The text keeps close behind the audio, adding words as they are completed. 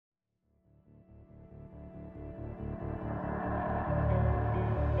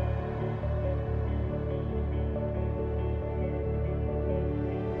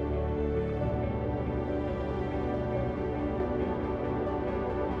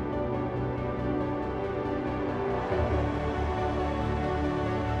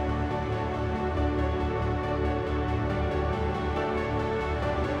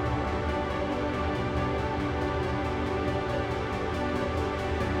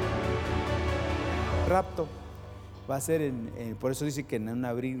rapto va a ser por eso dice que en un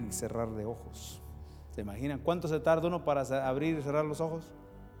abrir y cerrar de ojos. ¿Se imaginan cuánto se tarda uno para abrir y cerrar los ojos?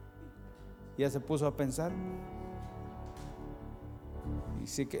 ¿Ya se puso a pensar?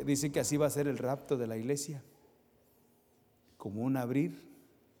 Dice que así va a ser el rapto de la iglesia, como un abrir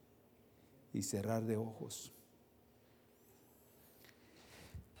y cerrar de ojos.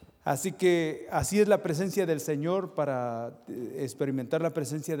 Así que así es la presencia del Señor. Para experimentar la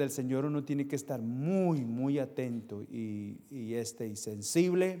presencia del Señor uno tiene que estar muy, muy atento y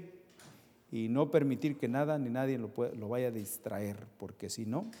sensible, y no permitir que nada ni nadie lo vaya a distraer, porque si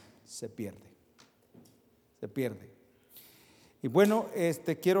no, se pierde. Y bueno,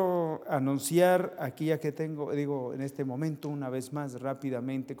 quiero anunciar aquí, ya que en este momento, una vez más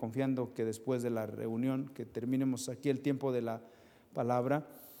rápidamente, confiando que después de la reunión, que terminemos aquí el tiempo de la palabra,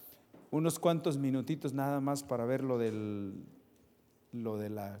 unos cuantos minutitos nada más para ver lo de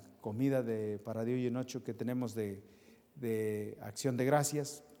la comida para de hoy en 8 que tenemos de acción de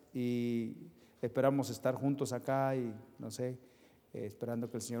gracias, y esperamos estar juntos acá y no sé, esperando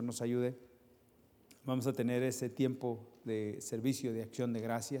que el Señor nos ayude. Vamos a tener ese tiempo de servicio de acción de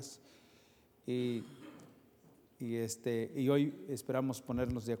gracias, y hoy esperamos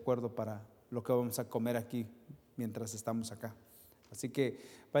ponernos de acuerdo para lo que vamos a comer aquí mientras estamos acá. Así que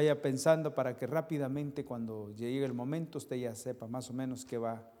vaya pensando para que rápidamente, cuando llegue el momento, usted ya sepa más o menos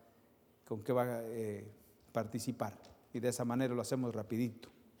con qué va a participar, y de esa manera lo hacemos rapidito,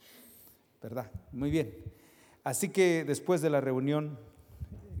 ¿verdad? Muy bien. Así que después de la reunión,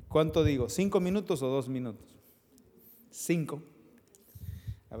 ¿cuánto digo? ¿5 minutos o 2 minutos? 5.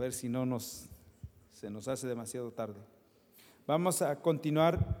 A ver si no se nos hace demasiado tarde. Vamos a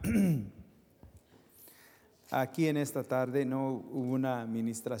continuar. Aquí en esta tarde no hubo una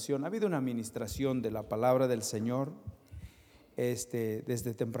administración, ha habido una administración de la palabra del Señor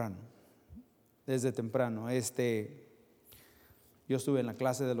desde temprano. Yo estuve en la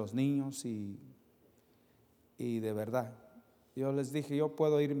clase de los niños y de verdad, yo les dije, yo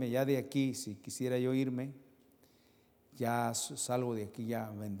puedo irme ya de aquí, si quisiera yo irme, ya salgo de aquí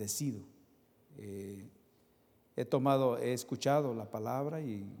ya bendecido. He escuchado la palabra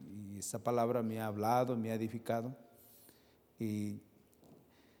y esa palabra me ha hablado, me ha edificado, y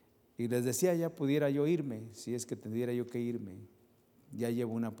les decía, ya pudiera yo irme, si es que tendría yo que irme, ya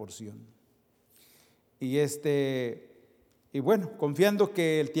llevo una porción. Y bueno, confiando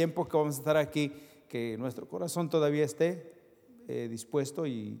que el tiempo que vamos a estar aquí, que nuestro corazón todavía esté dispuesto,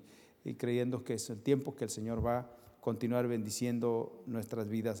 y creyendo que es el tiempo que el Señor va a continuar bendiciendo nuestras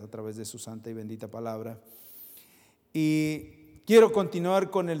vidas a través de su santa y bendita palabra. Y quiero continuar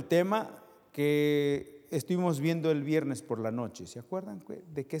con el tema que estuvimos viendo el viernes por la noche. ¿Se acuerdan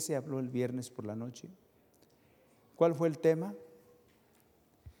de qué se habló el viernes por la noche? ¿Cuál fue el tema?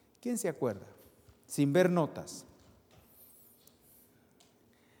 ¿Quién se acuerda? Sin ver notas.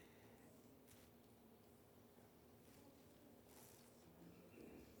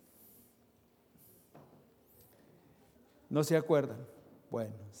 ¿No se acuerdan?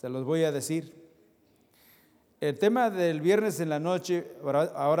 Bueno, se los voy a decir. El tema del viernes en la noche,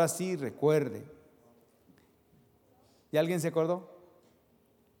 ahora sí recuerde. ¿Y alguien se acordó?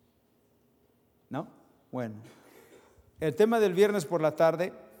 ¿No? Bueno, el tema del viernes por la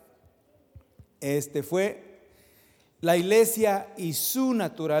tarde fue la iglesia y su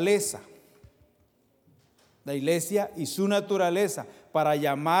naturaleza. La iglesia y su naturaleza. Para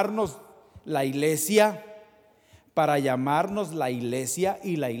llamarnos la iglesia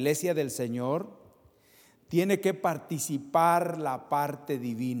y la iglesia del Señor, tiene que participar la parte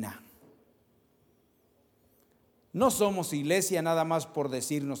divina. No somos iglesia nada más por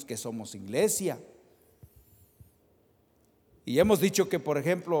decirnos que somos iglesia. Y hemos dicho que, por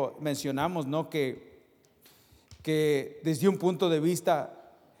ejemplo, mencionamos, ¿no?, que desde un punto de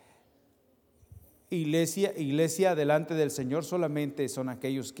vista, iglesia delante del Señor solamente son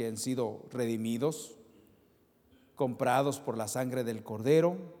aquellos que han sido redimidos, comprados por la sangre del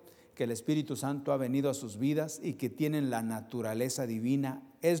Cordero, que el Espíritu Santo ha venido a sus vidas y que tienen la naturaleza divina.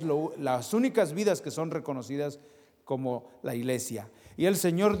 Las únicas vidas que son reconocidas como la iglesia. Y el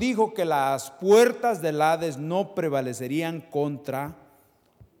Señor dijo que las puertas del Hades no prevalecerían contra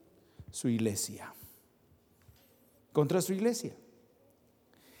su iglesia. Contra su iglesia.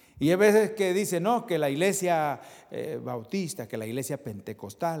 Y hay veces que dice, no, que la iglesia bautista, que la iglesia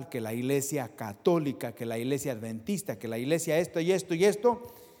pentecostal, que la iglesia católica, que la iglesia adventista, que la iglesia esto y esto y esto.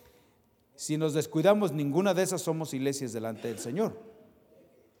 Si nos descuidamos, ninguna de esas somos iglesias delante del Señor.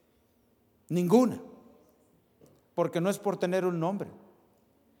 Ninguna. Porque no es por tener un nombre,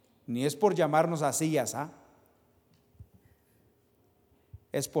 ni es por llamarnos así y asá.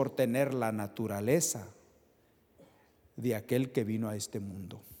 es por tener la naturaleza de aquel que vino a este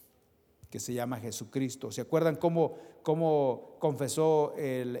mundo, que se llama Jesucristo. ¿Se acuerdan cómo confesó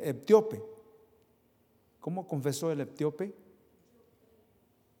el etíope? ¿Cómo confesó el etíope?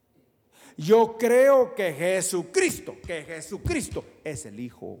 Yo creo que Jesucristo es el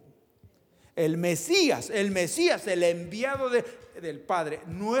Hijo, el Mesías, el enviado del Padre,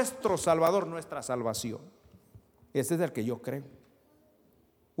 nuestro Salvador, nuestra salvación. Ese es el que yo creo.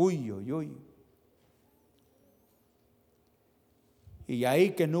 Uy, uy, uy. Y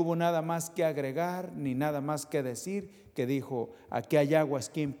ahí que no hubo nada más que agregar, ni nada más que decir, que dijo, aquí hay aguas,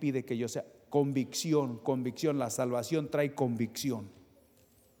 ¿quién pide que yo sea? Convicción, la salvación trae convicción.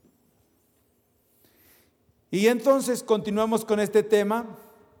 Y entonces continuamos con este tema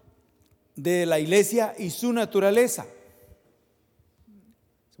de la iglesia y su naturaleza.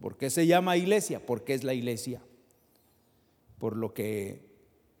 ¿Por qué se llama iglesia? Porque es la iglesia, por lo que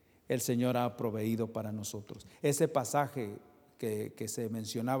el Señor ha proveído para nosotros. Ese pasaje que se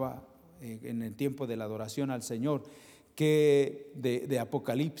mencionaba en el tiempo de la adoración al Señor, que de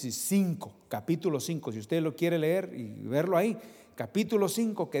Apocalipsis 5, capítulo 5, si usted lo quiere leer y verlo ahí, capítulo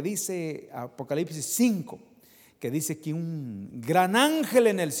 5, que dice Apocalipsis 5, que dice que un gran ángel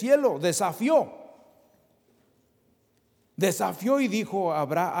en el cielo desafió y dijo,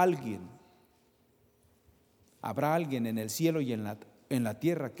 habrá alguien en el cielo y en la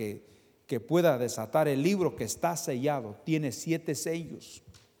tierra que pueda desatar el libro que está sellado, tiene 7 sellos.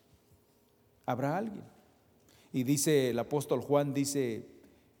 Habrá alguien. Y dice el apóstol Juan, dice,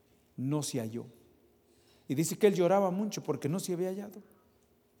 no se halló. Y dice que él lloraba mucho porque no se había hallado.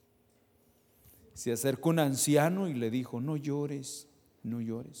 Se acercó un anciano y le dijo, no llores,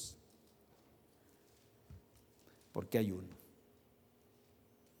 porque hay uno.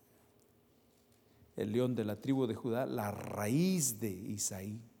 El león de la tribu de Judá, la raíz de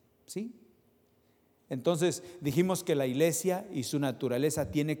Isaí. ¿Sí? Entonces dijimos que la iglesia y su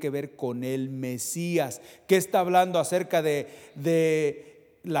naturaleza tiene que ver con el Mesías. ¿Qué está hablando acerca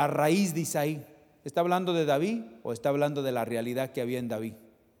de la raíz de Isaí? ¿Está hablando de David o está hablando de la realidad que había en David?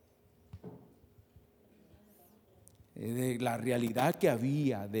 De la realidad que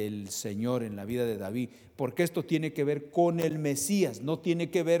había del Señor en la vida de David, porque esto tiene que ver con el Mesías, no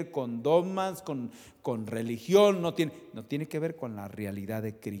tiene que ver con dogmas, con religión, no tiene que ver con la realidad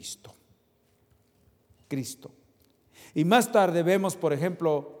de Cristo. Y más tarde vemos, por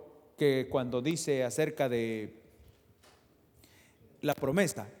ejemplo, que cuando dice acerca de la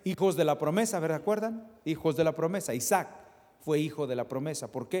promesa, hijos de la promesa, ¿recuerdan? Hijos de la promesa. Isaac fue hijo de la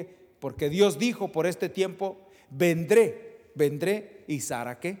promesa. ¿Por qué? Porque Dios dijo, por este tiempo vendré, y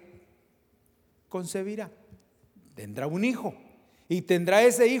Sara, ¿qué? Concebirá, tendrá un hijo, y tendrá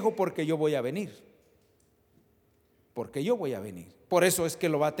ese hijo porque yo voy a venir. Por eso es que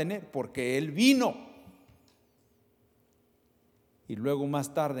lo va a tener, porque Él vino. Y luego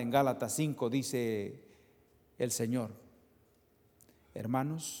más tarde en Gálatas 5 dice el Señor,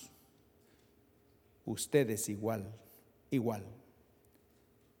 hermanos, ustedes igual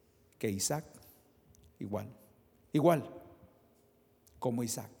que Isaac, igual como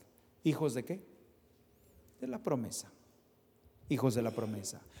Isaac. ¿Hijos de qué? De la promesa. Hijos de la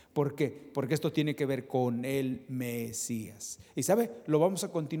promesa. ¿Por qué? Porque esto tiene que ver con el Mesías. Y sabe, lo vamos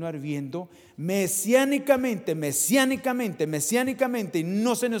a continuar viendo mesiánicamente, y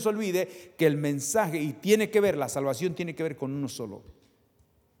no se nos olvide que el mensaje, y tiene que ver, la salvación tiene que ver con uno solo.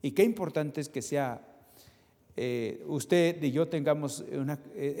 Y qué importante es que sea usted y yo tengamos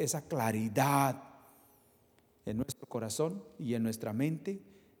esa claridad en nuestro corazón y en nuestra mente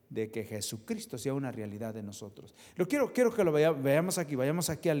de que Jesucristo sea una realidad de nosotros. Quiero que lo vayamos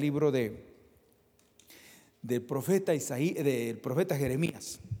aquí al libro del profeta del profeta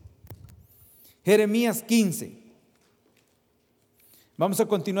Jeremías. Jeremías 15. Vamos a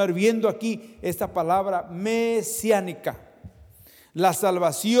continuar viendo aquí esta palabra mesiánica. La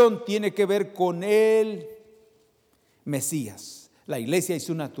salvación tiene que ver con el Mesías, la iglesia y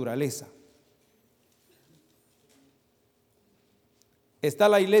su naturaleza. Está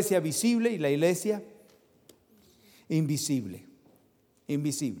la iglesia visible y la iglesia invisible.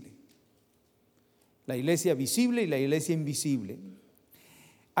 La iglesia visible y la iglesia invisible.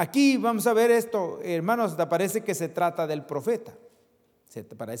 Aquí vamos a ver esto, hermanos, parece que se trata del profeta.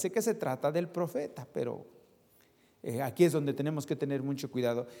 Pero aquí es donde tenemos que tener mucho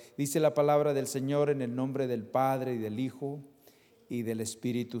cuidado. Dice la palabra del Señor en el nombre del Padre y del Hijo y del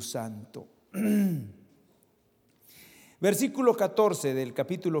Espíritu Santo. Versículo 14 del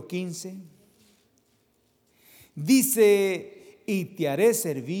capítulo 15 dice: y te haré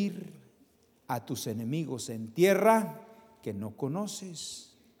servir a tus enemigos en tierra que no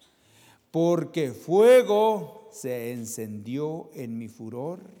conoces, porque fuego se encendió en mi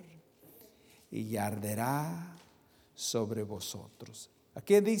furor y arderá sobre vosotros. ¿A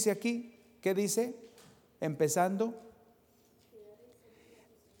qué dice aquí? ¿Qué dice? Empezando,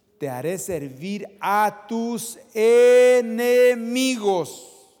 te haré servir a tus enemigos.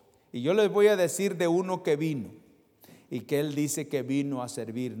 Y yo les voy a decir de uno que vino, y que él dice que vino a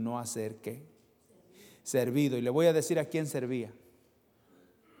servir, no a ser ¿qué? Servido. Y le voy a decir a quién servía.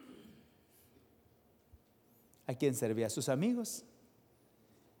 ¿A quién servía? ¿A sus amigos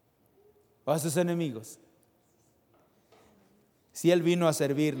o a sus enemigos? Si Él vino a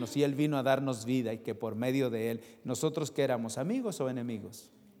servirnos, si Él vino a darnos vida, y que por medio de Él, nosotros que éramos amigos o enemigos,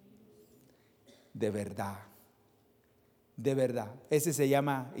 de verdad, de verdad. Ese se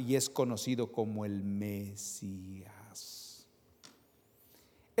llama y es conocido como el Mesías.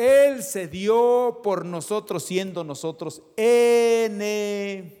 Él se dio por nosotros, siendo nosotros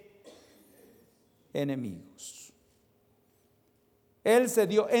enemigos. Él se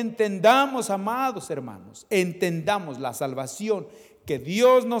dio. Entendamos, amados hermanos, entendamos la salvación que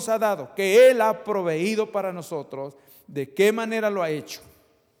Dios nos ha dado, que Él ha proveído para nosotros. ¿De qué manera lo ha hecho?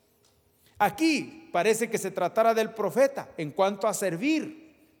 Aquí parece que se tratara del profeta en cuanto a servir.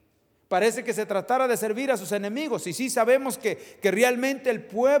 Parece que se tratara de servir a sus enemigos. Y sí sabemos que realmente el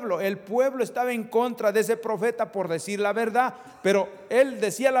pueblo estaba en contra de ese profeta por decir la verdad. Pero él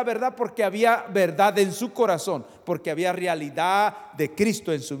decía la verdad porque había verdad en su corazón, porque había realidad de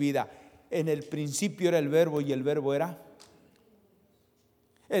Cristo en su vida. En el principio era el verbo, y el verbo era.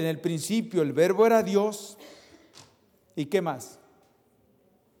 En el principio el verbo era Dios. ¿Y qué más?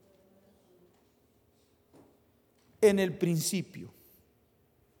 En el principio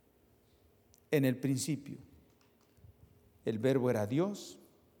el verbo era Dios,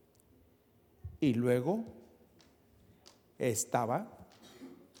 y luego estaba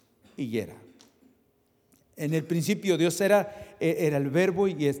y era. En el principio Dios era el verbo,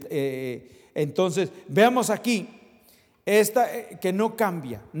 y entonces veamos aquí que no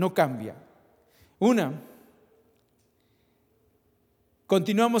cambia.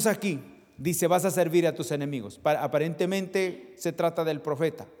 Continuamos aquí. Dice, vas a servir a tus enemigos. Aparentemente se trata del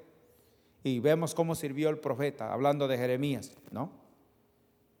profeta. Y vemos cómo sirvió el profeta, hablando de Jeremías, ¿no?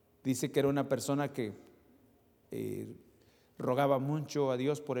 Dice que era una persona que rogaba mucho a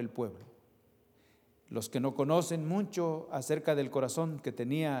Dios por el pueblo. Los que no conocen mucho acerca del corazón que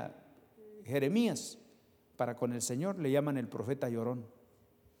tenía Jeremías para con el Señor, le llaman el profeta llorón.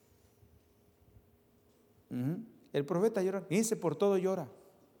 El profeta llorón, dice, por todo llora.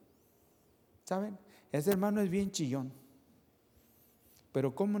 ¿Saben? Ese hermano es bien chillón.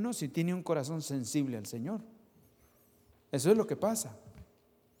 Pero cómo no, si tiene un corazón sensible al Señor. Eso es lo que pasa.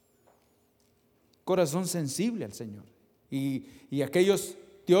 Corazón sensible al Señor. Y aquellos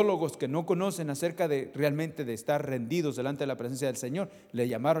teólogos que no conocen acerca de realmente de estar rendidos delante de la presencia del Señor, le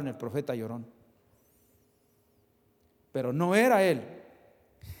llamaron el profeta llorón. Pero no era él,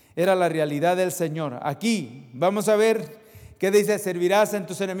 era la realidad del Señor. Aquí vamos a ver qué dice: servirás a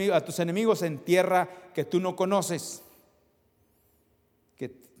tus enemigos en tierra que tú no conoces.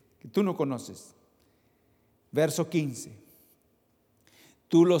 Que tú no conoces. Verso 15.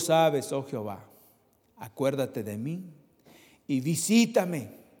 Tú lo sabes, oh Jehová, acuérdate de mí y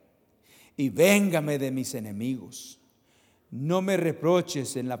visítame y véngame de mis enemigos. No me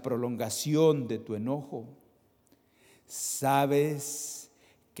reproches en la prolongación de tu enojo. Sabes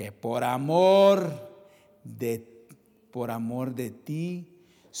que por amor de ti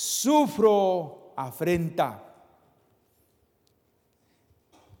sufro afrenta.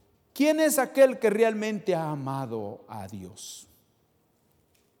 ¿Quién es aquel que realmente ha amado a Dios?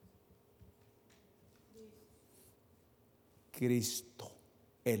 Cristo.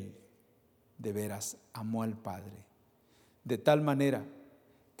 Él de veras amó al Padre de tal manera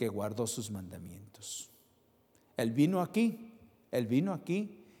que guardó sus mandamientos. Él vino aquí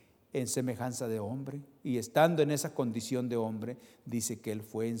en semejanza de hombre, y estando en esa condición de hombre, dice que Él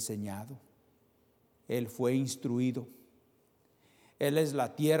fue enseñado, Él fue instruido. Él es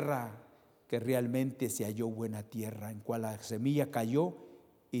la tierra que realmente se halló buena tierra, en cual la semilla cayó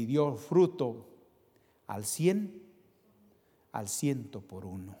y dio fruto al 100, al 100 por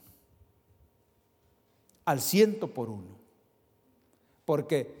uno. Al 100 por uno.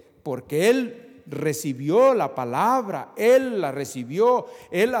 Porque Él recibió la palabra, Él la recibió,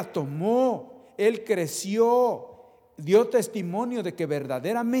 Él la tomó, Él creció, dio testimonio de que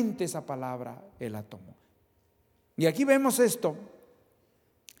verdaderamente esa palabra Él la tomó. Y aquí vemos esto,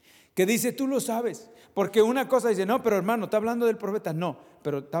 que dice, tú lo sabes, porque una cosa dice, no, pero hermano, está hablando del profeta, no,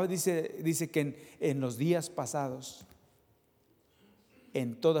 pero dice que en los días pasados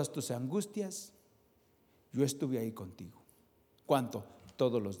en todas tus angustias, yo estuve ahí contigo. ¿Cuánto?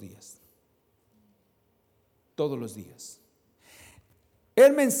 Todos los días. Todos los días.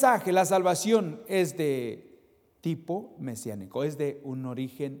 El mensaje, la salvación es de tipo mesiánico, es de un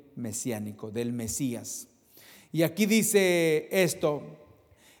origen mesiánico, del Mesías. Y aquí dice esto,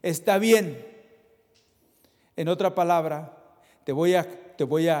 está bien. En otra palabra, voy a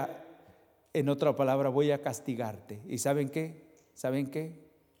castigarte. ¿Y saben qué? ¿Saben qué?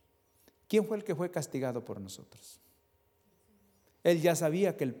 ¿Quién fue el que fue castigado por nosotros? Él ya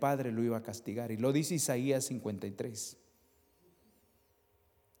sabía que el Padre lo iba a castigar, y lo dice Isaías 53.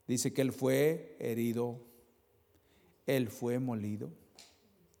 Dice que Él fue herido, Él fue molido,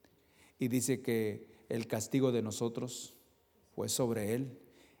 y dice que el castigo de nosotros fue sobre Él.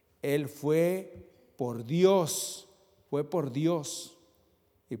 Él fue por Dios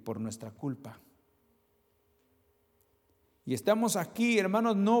y por nuestra culpa. Y estamos aquí,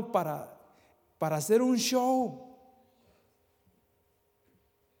 hermanos, no para hacer un show.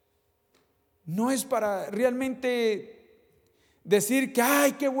 No es para realmente decir que,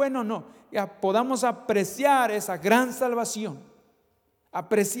 ay, qué bueno, no. Ya podamos apreciar esa gran salvación.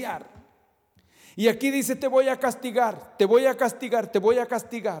 Apreciar. Y aquí dice, te voy a castigar, te voy a castigar, te voy a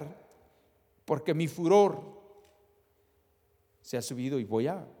castigar, porque mi furor se ha subido y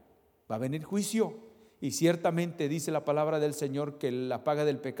va a venir juicio. Y ciertamente dice la palabra del Señor que la paga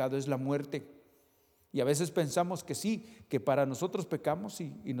del pecado es la muerte. Y a veces pensamos que sí, que para nosotros pecamos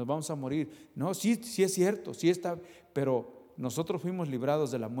y nos vamos a morir. No, sí es cierto, sí está, pero nosotros fuimos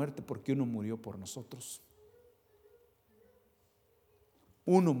librados de la muerte porque uno murió por nosotros.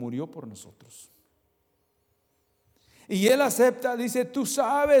 Uno murió por nosotros. Y Él acepta, dice, tú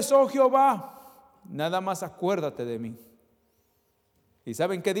sabes, oh Jehová, nada más acuérdate de mí. ¿Y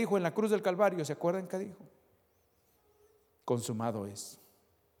saben qué dijo en la cruz del Calvario? ¿Se acuerdan qué dijo? Consumado es.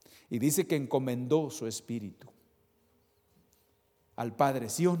 Y dice que encomendó su espíritu al Padre,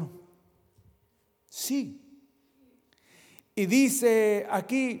 ¿sí o no? Sí. Y dice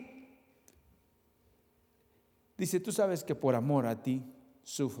aquí, dice, tú sabes que por amor a ti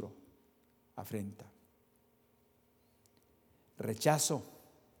sufro afrenta, rechazo,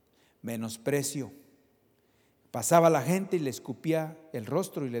 menosprecio. Pasaba la gente y le escupía el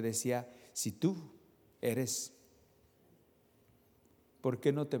rostro y le decía, si tú eres, ¿por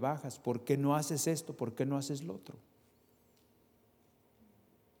qué no te bajas? ¿Por qué no haces esto? ¿Por qué no haces lo otro?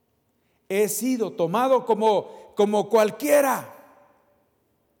 He sido tomado como cualquiera,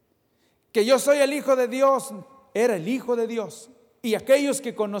 que yo soy el Hijo de Dios. Era el Hijo de Dios. Y aquellos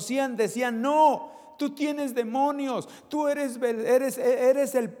que conocían decían, no, tú tienes demonios, tú eres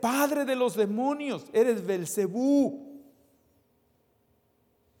el padre de los demonios, eres Belcebú.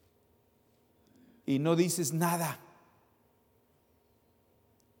 Y no dices nada.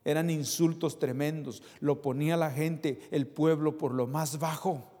 Eran insultos tremendos. Lo ponía la gente, el pueblo, por lo más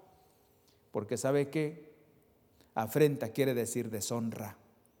bajo. Porque ¿sabe qué? Afrenta quiere decir deshonra,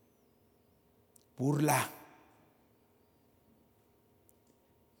 burla.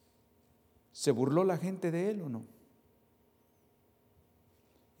 ¿Se burló la gente de Él o no?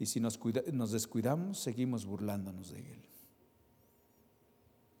 Y si nos descuidamos, seguimos burlándonos de Él,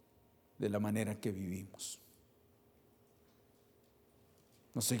 de la manera que vivimos.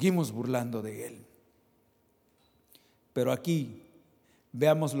 Nos seguimos burlando de Él. Pero aquí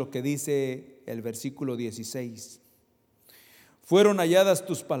veamos lo que dice el versículo 16. Fueron halladas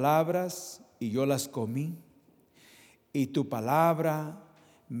tus palabras y yo las comí, y tu palabra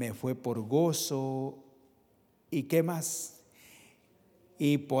me fue por gozo. ¿Y qué más?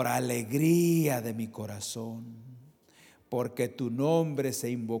 Y por alegría de mi corazón, porque tu nombre se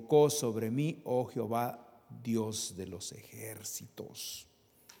invocó sobre mí, oh Jehová, Dios de los ejércitos.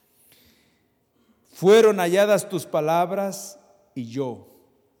 Fueron halladas tus palabras y yo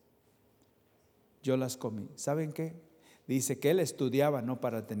las comí. ¿Saben qué? Dice que Él estudiaba no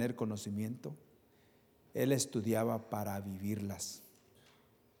para tener conocimiento, Él estudiaba para vivirlas.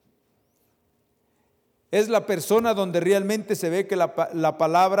 Es la persona donde realmente se ve que la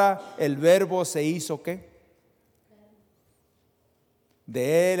palabra, el verbo se hizo ¿qué?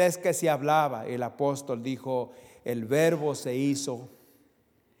 De Él es que se hablaba. El apóstol dijo, el verbo se hizo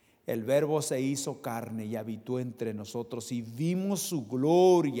carne y habitó entre nosotros y vimos su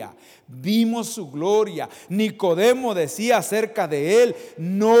gloria. Nicodemo decía acerca de Él,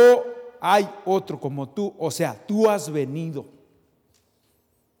 no hay otro como tú. O sea, tú has venido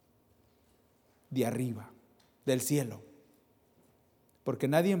de arriba, del cielo. Porque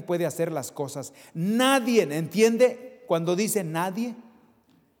nadie puede hacer las cosas. Nadie, ¿entiende? Cuando dice nadie,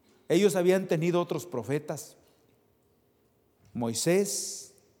 ellos habían tenido otros profetas.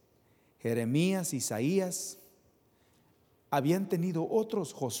 Moisés, Jeremías, Isaías, habían tenido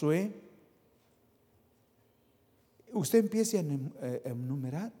otros, Josué. Usted empiece a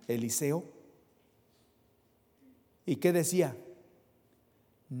enumerar, Eliseo. ¿Y qué decía?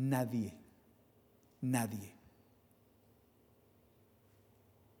 Nadie.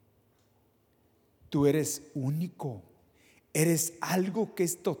 Tú eres único, eres algo que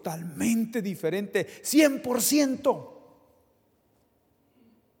es totalmente diferente, 100%.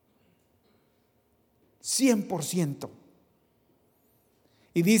 100%.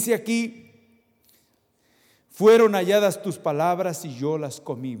 Y dice aquí, fueron halladas tus palabras y yo las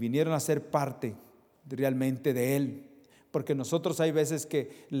comí. Vinieron a ser parte realmente de Él. Porque nosotros hay veces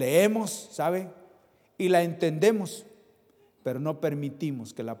que leemos, ¿sabe? Y la entendemos, pero no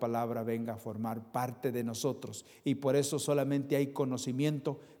permitimos que la palabra venga a formar parte de nosotros. Y por eso solamente hay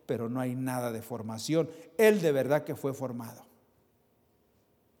conocimiento, pero no hay nada de formación. Él de verdad que fue formado.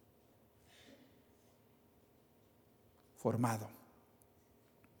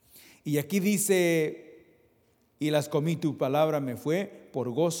 Y aquí dice, y las comí, tu palabra me fue por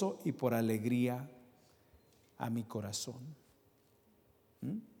gozo y por alegría a mi corazón.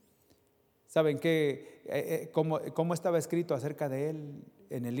 ¿Saben qué? ¿Cómo estaba escrito acerca de él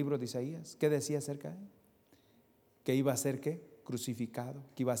en el libro de Isaías? ¿Qué decía acerca de él? Que iba a ser ¿qué? Crucificado,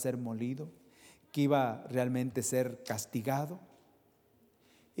 que iba a ser molido, que iba realmente a ser castigado.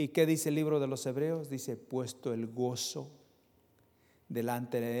 ¿Y qué dice el libro de los Hebreos? Dice, puesto el gozo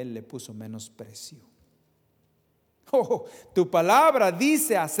delante de él, le puso menosprecio. Tu palabra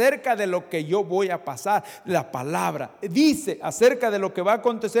dice acerca de lo que yo voy a pasar. La palabra dice acerca de lo que va a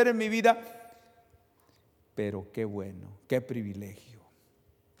acontecer en mi vida. Pero qué bueno, qué privilegio,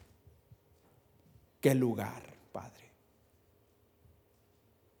 qué lugar, Padre,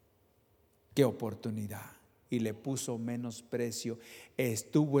 qué oportunidad. Y le puso menosprecio.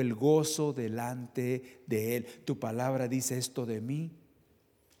 Estuvo el gozo delante de él. Tu palabra dice esto de mí.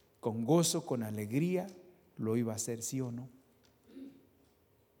 Con gozo, con alegría, lo iba a hacer, ¿sí o no?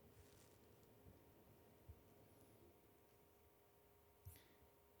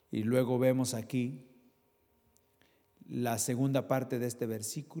 Y luego vemos aquí la segunda parte de este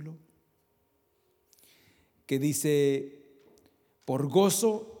versículo, que dice, por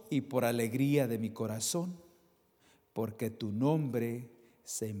gozo y por alegría de mi corazón, porque tu nombre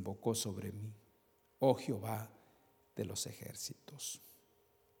se invocó sobre mí, oh Jehová de los ejércitos.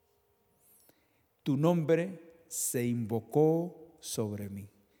 Tu nombre se invocó sobre mí.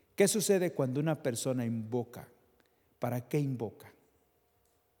 ¿Qué sucede cuando una persona invoca? ¿Para qué invoca?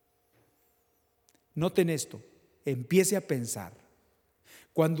 Noten esto, empiece a pensar.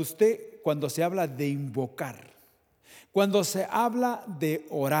 Cuando se habla de invocar, cuando se habla de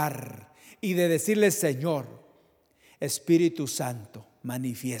orar y de decirle, Señor, Espíritu Santo,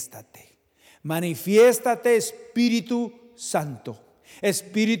 manifiéstate. Manifiéstate, Espíritu Santo.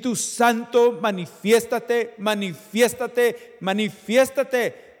 Espíritu Santo, manifiéstate, manifiéstate,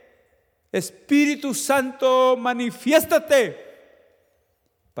 manifiéstate. Espíritu Santo, manifiéstate.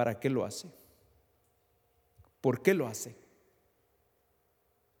 ¿Para qué lo hace? ¿Por qué lo hace?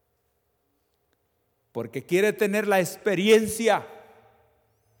 Porque quiere tener la experiencia.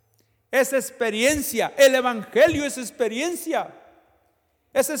 Es experiencia. El evangelio es experiencia.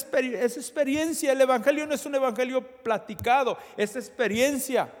 Es experiencia. El evangelio no es un evangelio platicado, es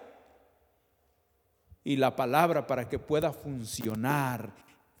experiencia. Y la palabra, para que pueda funcione,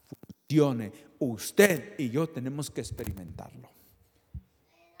 usted y yo tenemos que experimentarlo.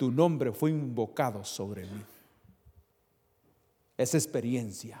 Tu nombre fue invocado sobre mí. Es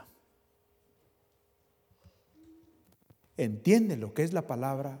experiencia. ¿Entiende lo que es la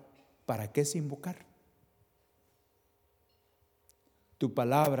palabra? ¿Para qué es invocar? Tu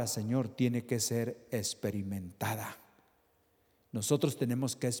palabra, Señor, tiene que ser experimentada. Nosotros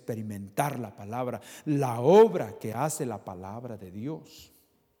tenemos que experimentar la palabra, la obra que hace la palabra de Dios.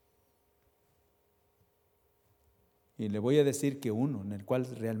 Y le voy a decir que uno en el cual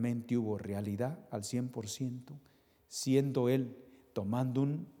realmente hubo realidad al 100%, siendo Él tomando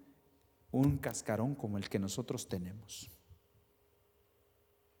un cascarón como el que nosotros tenemos.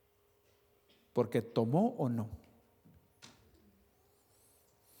 Porque tomó o no.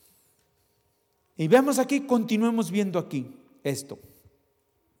 Y veamos aquí, continuemos viendo aquí esto.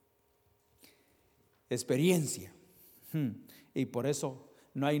 Experiencia. Y por eso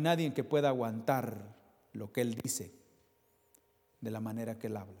no hay nadie que pueda aguantar lo que Él dice de la manera que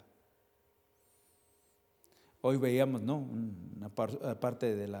Él habla. Hoy veíamos, ¿no?, una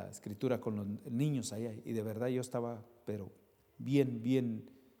parte de la escritura con los niños allá, y de verdad yo estaba, pero bien,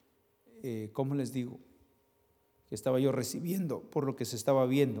 ¿cómo les digo? que estaba yo recibiendo por lo que se estaba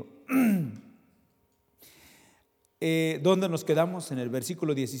viendo. ¿Dónde nos quedamos? En el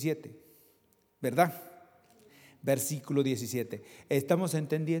versículo 17, ¿verdad? Versículo 17. ¿Estamos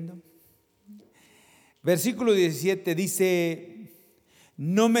entendiendo? Versículo 17 dice: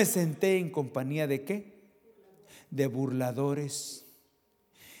 no me senté en compañía de ¿qué? De burladores,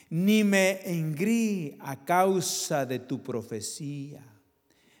 ni me engrí a causa de tu profecía.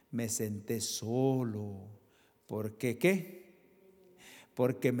 Me senté solo. ¿Por qué qué?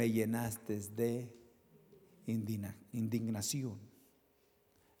 Porque me llenaste de indignación.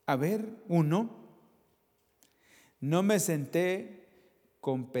 A ver, no me senté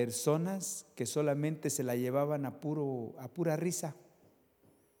con personas que solamente se la llevaban a pura risa,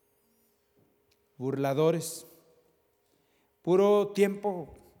 burladores, puro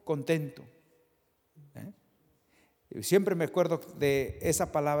tiempo contento. Siempre me acuerdo de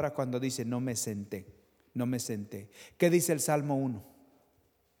esa palabra cuando dice no me senté, no me senté. ¿Qué dice el Salmo 1?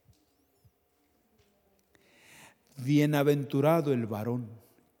 Bienaventurado el varón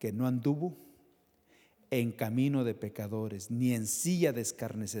que no anduvo en camino de pecadores, ni en silla de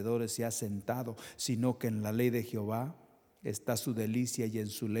escarnecedores se ha sentado, sino que en la ley de Jehová está su delicia, y en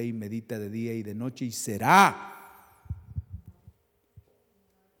su ley medita de día y de noche, y será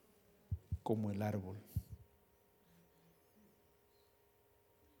como el árbol.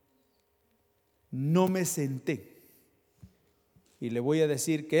 No me senté. Y le voy a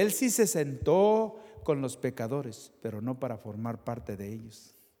decir que él sí se sentó con los pecadores, pero no para formar parte de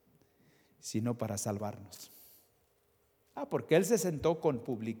ellos, sino para salvarnos. Porque él se sentó con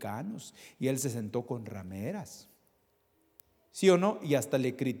publicanos y él se sentó con rameras, ¿sí o no? Y hasta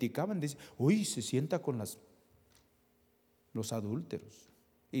le criticaban, dice, uy, se sienta con los adúlteros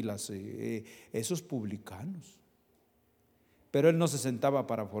y esos publicanos. Pero él no se sentaba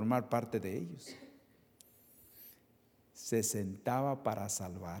para formar parte de ellos, se sentaba para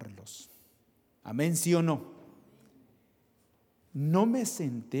salvarlos. Amén, ¿sí o no? No me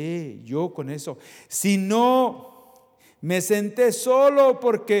senté yo con eso, sino me senté solo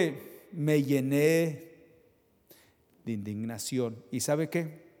porque me llené de indignación. ¿Y sabe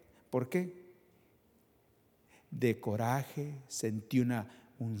qué? ¿Por qué? De coraje, sentí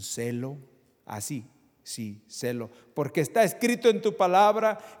un celo, así. Sí, celo, porque está escrito en tu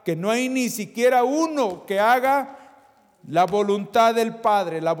palabra que no hay ni siquiera uno que haga la voluntad del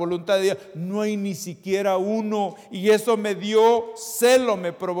Padre, la voluntad de Dios. No hay ni siquiera uno, y eso me dio celo,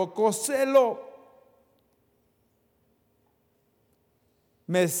 me provocó celo.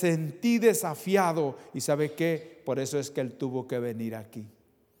 Me sentí desafiado, y ¿sabe qué? Por eso es que él tuvo que venir aquí.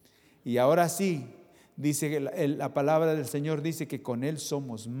 Y ahora sí, dice la palabra del Señor, dice que con él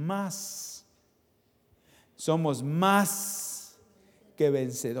somos más que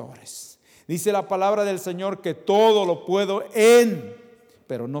vencedores. Dice la palabra del Señor que todo lo puedo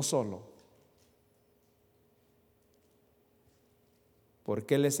pero no solo,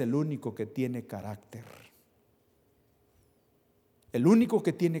 porque Él es el único que tiene carácter. El único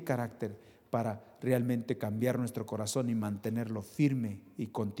que tiene carácter para realmente cambiar nuestro corazón y mantenerlo firme y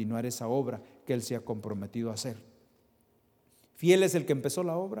continuar esa obra que Él se ha comprometido a hacer. Fiel es el que empezó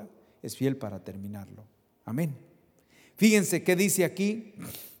la obra, es fiel para terminarlo. Amén. Fíjense qué dice aquí.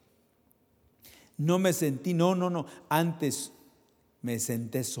 No me sentí, no. Antes me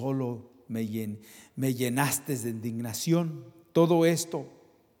senté solo, me llenaste de indignación. Todo esto,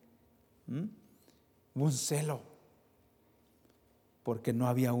 un celo, porque no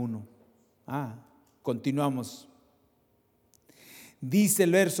había uno. Continuamos. Dice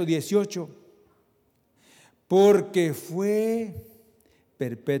el verso 18: porque fue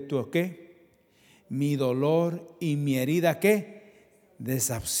perpetuo ¿qué? Mi dolor y mi herida ¿qué?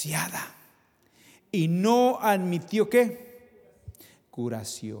 Desahuciada. Y no admitió ¿qué?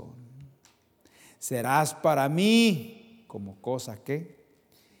 Curación. Serás para mí como cosa ¿qué?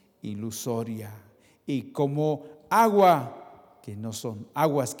 Ilusoria, y como aguas que no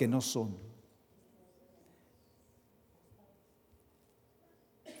son.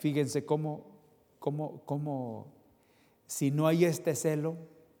 Fíjense cómo si no hay este celo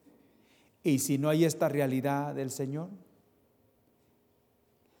y si no hay esta realidad del Señor.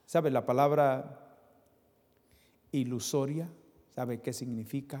 ¿Sabe la palabra ilusoria? ¿Sabe qué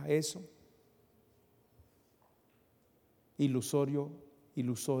significa eso?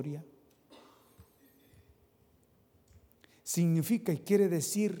 Ilusoria. Significa y quiere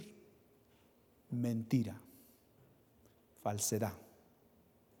decir mentira, falsedad.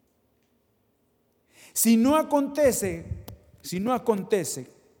 Si no acontece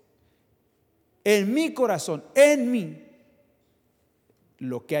en mi corazón, en mí,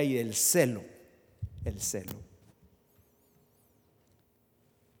 lo que hay, el celo.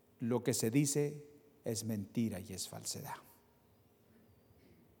 lo que se dice es mentira y es falsedad.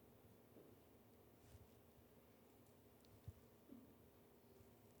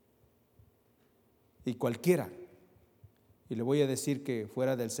 Y cualquiera, y le voy a decir que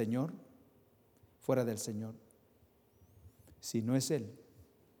fuera del Señor, si no es Él,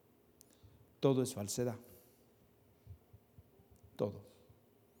 todo es falsedad. Todo.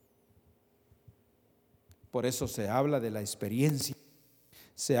 Por eso se habla de la experiencia,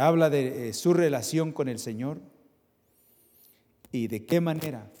 se habla de su relación con el Señor y de qué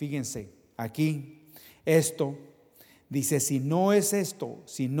manera. Fíjense, aquí esto dice, si no es esto,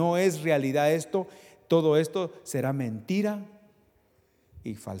 si no es realidad esto, todo esto será mentira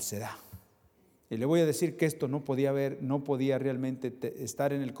y falsedad. Y le voy a decir que esto no podía realmente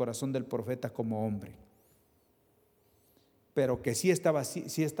estar en el corazón del profeta como hombre, pero que sí estaba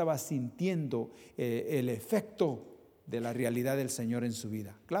sintiendo el efecto de la realidad del Señor en su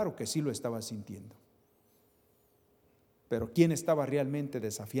vida. Claro que sí lo estaba sintiendo. Pero ¿quién estaba realmente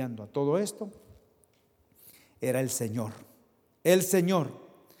desafiando a todo esto? Era el Señor. El Señor.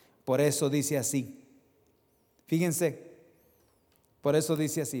 Por eso dice así. Fíjense, por eso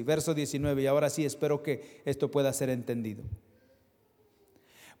dice así, verso 19, y ahora sí espero que esto pueda ser entendido.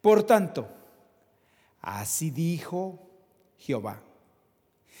 Por tanto, así dijo Jehová: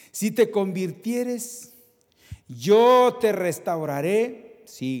 si te convirtieres, yo te restauraré.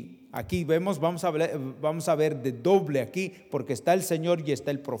 Sí, aquí vamos a ver de doble aquí, porque está el Señor y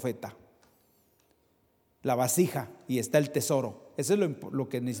está el profeta. La vasija y está el tesoro. Eso es lo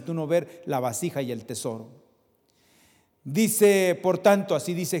que necesita uno ver, la vasija y el tesoro. Dice, por tanto,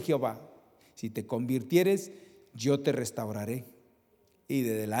 así dice Jehová: si te convirtieres, yo te restauraré, y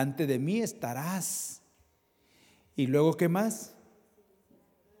de delante de mí estarás. Y luego, ¿qué más?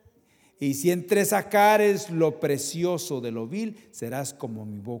 Y si entresacares lo precioso de lo vil, serás como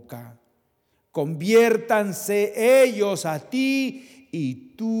mi boca. Conviértanse ellos a ti,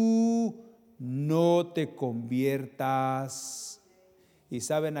 y tú no te conviertas. ¿Y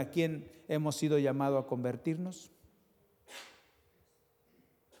saben a quién hemos sido llamados a convertirnos?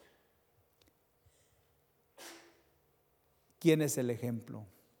 ¿Quién es el ejemplo?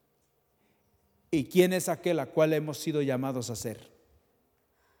 ¿Y quién es aquel a cual hemos sido llamados a ser?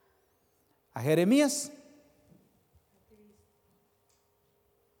 ¿A Jeremías?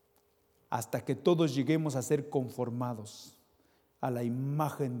 Hasta que todos lleguemos a ser conformados a la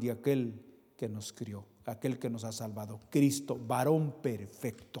imagen de aquel que nos crió, aquel que nos ha salvado, Cristo, varón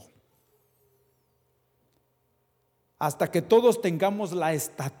perfecto. Hasta que todos tengamos la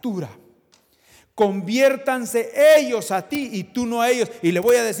estatura. Conviértanse ellos a ti y tú no a ellos. Y le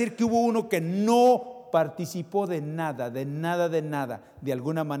voy a decir que hubo uno que no participó de nada. De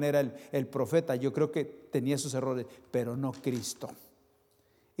alguna manera el profeta, yo creo que tenía sus errores, pero no Cristo.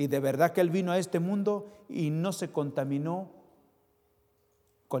 Y de verdad que él vino a este mundo y no se contaminó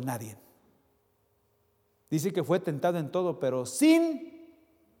con nadie. Dice que fue tentado en todo, pero sin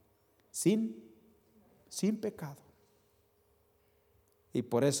pecado. Y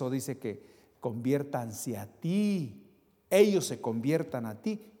por eso dice que conviértanse a ti, ellos se conviertan a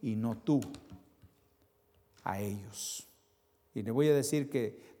ti y no tú a ellos. Y le voy a decir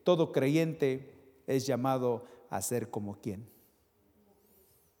que todo creyente es llamado a ser como ¿quién?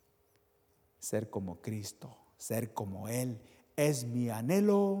 Ser como Cristo, ser como Él. Es mi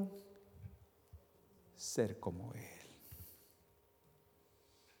anhelo ser como Él.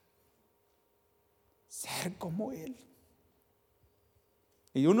 Ser como Él.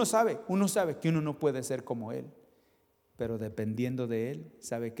 Y uno sabe que uno no puede ser como Él, pero dependiendo de Él,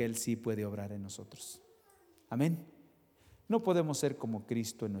 sabe que Él sí puede obrar en nosotros. Amén. No podemos ser como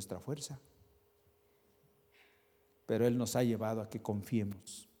Cristo en nuestra fuerza, pero Él nos ha llevado a que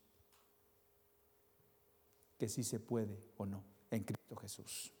confiemos que sí se puede o no en Cristo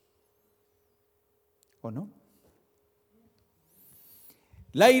Jesús. ¿O no?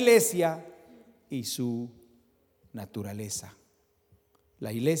 La iglesia y su naturaleza.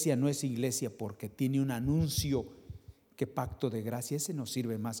 La iglesia no es iglesia porque tiene un anuncio que pacto de gracia. Ese no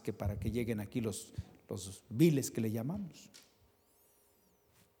sirve más que para que lleguen aquí los viles que le llamamos.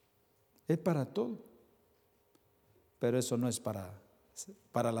 Es para todo. Pero eso no es para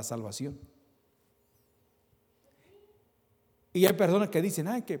la salvación. Y hay personas que dicen,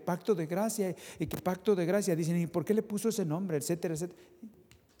 ay, que pacto de gracia, y que pacto de gracia. Dicen, ¿y por qué le puso ese nombre? Etcétera, etcétera.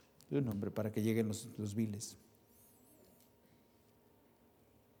 Es un nombre para que lleguen los viles.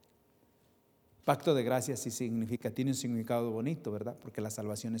 Pacto de gracia sí tiene un significado bonito, ¿verdad? Porque la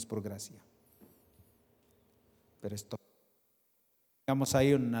salvación es por gracia. Pero esto, digamos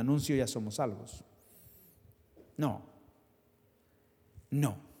ahí un anuncio, ya somos salvos. No.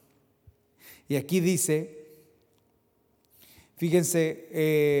 Y aquí dice, fíjense,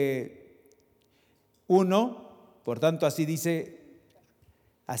 1, por tanto así dice,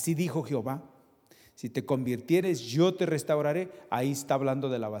 así dijo Jehová, si te convirtieres yo te restauraré. Ahí está hablando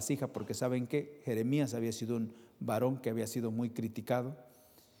de la vasija, porque saben que Jeremías había sido un varón que había sido muy criticado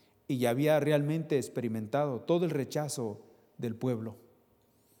y había realmente experimentado todo el rechazo del pueblo.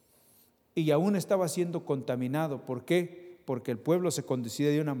 Y aún estaba siendo contaminado. ¿Por qué? Porque el pueblo se conducía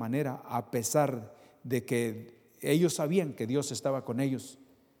de una manera, a pesar de que ellos sabían que Dios estaba con ellos.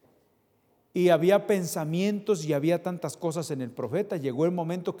 Y había pensamientos y había tantas cosas en el profeta. Llegó el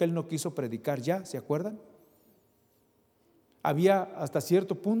momento que él no quiso predicar ya, ¿se acuerdan? Había hasta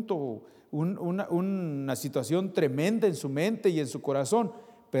cierto punto una situación tremenda en su mente y en su corazón,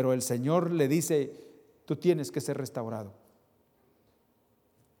 pero el Señor le dice, tú tienes que ser restaurado.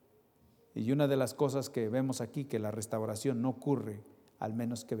 Y una de las cosas que vemos aquí, que la restauración no ocurre al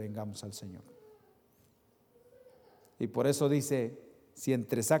menos que vengamos al Señor. Y por eso dice, si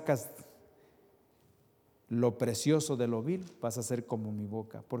entresacas lo precioso de lo vil, vas a ser como mi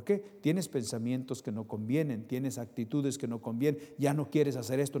boca. ¿Por qué? Tienes pensamientos que no convienen, tienes actitudes que no convienen, ya no quieres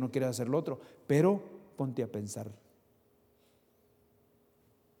hacer esto, no quieres hacer lo otro, pero ponte a pensar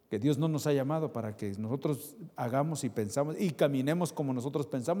que Dios no nos ha llamado para que nosotros hagamos y pensamos y caminemos como nosotros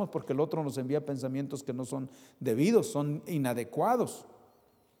pensamos, porque el otro nos envía pensamientos que no son debidos, son inadecuados.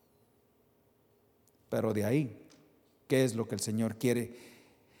 Pero de ahí, ¿qué es lo que el Señor quiere?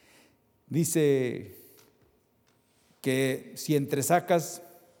 Dice que si entresacas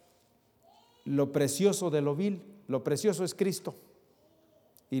lo precioso de lo vil, lo precioso es Cristo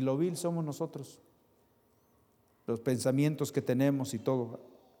y lo vil somos nosotros, los pensamientos que tenemos y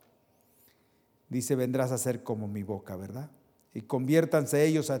todo. Dice, vendrás a ser como mi boca, ¿verdad? Y conviértanse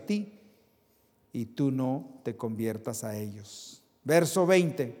ellos a ti y tú no te conviertas a ellos. Verso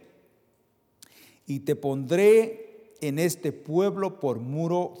 20, y te pondré en este pueblo por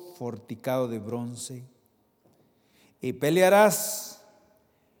muro fortificado de bronce, y pelearán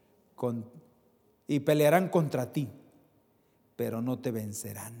contra ti, pero no te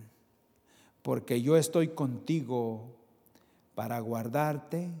vencerán, porque yo estoy contigo para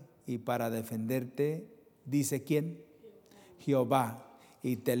guardarte y para defenderte, dice ¿quién? Jehová,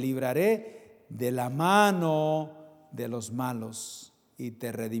 y te libraré de la mano de los malos y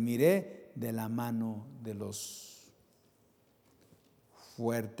te redimiré de la mano de los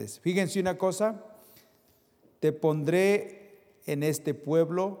fuertes. Fíjense una cosa, te pondré en este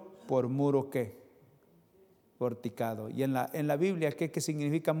pueblo por muro ¿qué? Fortificado. Y en la Biblia, ¿qué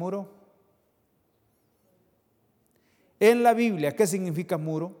significa muro? En la Biblia, ¿qué significa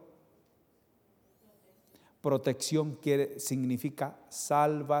muro? Protección significa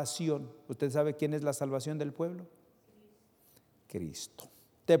salvación. ¿Usted sabe quién es la salvación del pueblo? Cristo.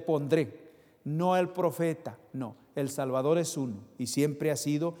 Te pondré, no el profeta, no, el Salvador es uno y siempre ha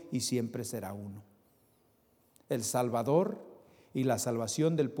sido y siempre será uno. El Salvador y la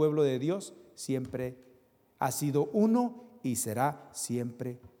salvación del pueblo de Dios siempre ha sido uno y será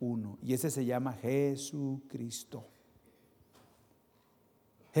siempre uno. Y ese se llama Jesucristo.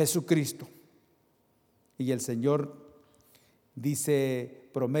 Jesucristo. Y el Señor dice,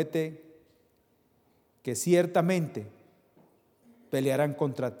 promete que ciertamente pelearán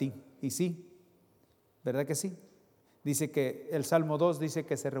contra ti. Y sí, ¿verdad que sí? Dice que el Salmo 2 dice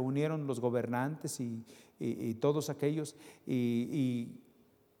que se reunieron los gobernantes y todos aquellos y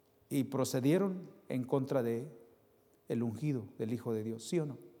procedieron en contra de el ungido del Hijo de Dios, ¿sí o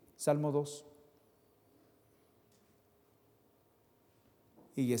no? Salmo 2.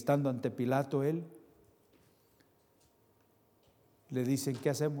 Y estando ante Pilato él, le dicen, ¿qué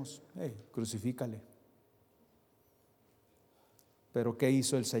hacemos? Crucifícale. Pero ¿qué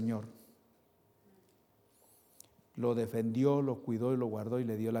hizo el Señor? Lo defendió, lo cuidó y lo guardó y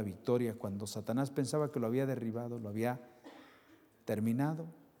le dio la victoria. Cuando Satanás pensaba que lo había derribado, lo había terminado,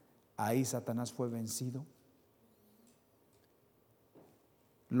 ahí Satanás fue vencido.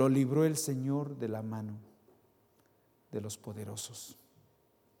 Lo libró el Señor de la mano de los poderosos.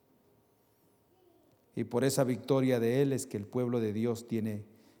 Y por esa victoria de Él es que el pueblo de Dios tiene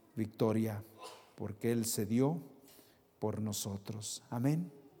victoria, porque Él se dio por nosotros.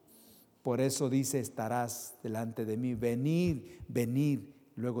 Amén. Por eso dice, estarás delante de mí, venid.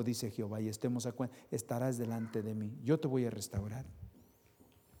 Luego dice Jehová, y estemos a cuenta, estarás delante de mí, yo te voy a restaurar.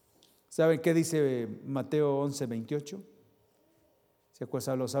 ¿Saben qué dice Mateo 11:28? ¿Se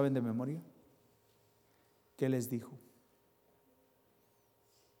acuerdan? ¿Lo saben de memoria? ¿Qué les dijo?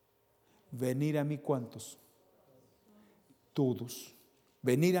 Venir a mí, ¿cuántos? Todos.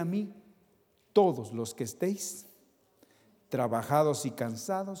 Venir a mí, todos los que estéis trabajados y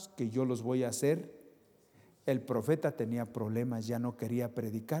cansados, que yo los voy a hacer. El profeta tenía problemas, ya no quería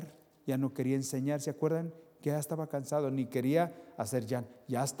predicar, ya no quería enseñar. ¿Se acuerdan? Que ya estaba cansado, ni quería hacer ya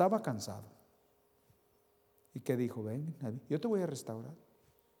estaba cansado. ¿Y qué dijo? Ven, yo te voy a restaurar.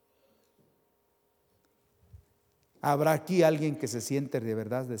 ¿Habrá aquí alguien que se siente de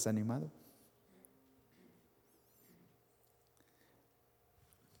verdad desanimado?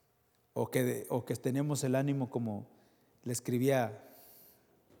 O que tenemos el ánimo, como le escribía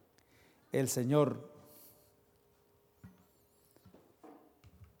el Señor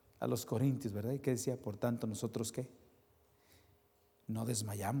a los Corintios, ¿verdad? ¿Y qué decía? Por tanto, nosotros ¿qué? No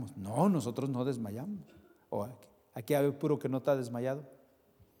desmayamos. No, nosotros no desmayamos. O aquí hay puro que no está desmayado.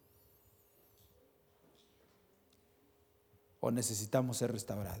 O necesitamos ser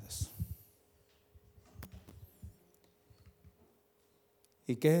restaurados.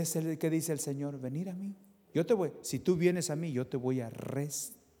 ¿Y qué dice el Señor? Venir a mí. Si tú vienes a mí, yo te voy a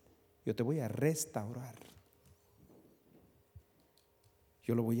restaurar.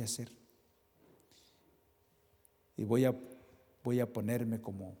 Yo lo voy a hacer. Y voy a ponerme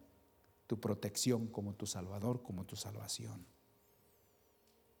como tu protección, como tu salvador, como tu salvación.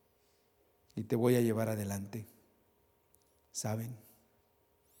 Y te voy a llevar adelante. ¿Saben?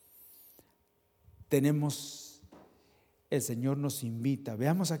 El Señor nos invita,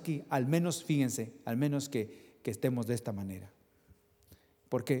 veamos aquí, al menos fíjense, al menos que estemos de esta manera.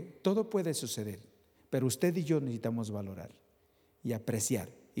 Porque todo puede suceder, pero usted y yo necesitamos valorar y apreciar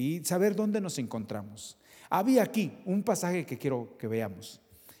y saber dónde nos encontramos. Había aquí un pasaje que quiero que veamos,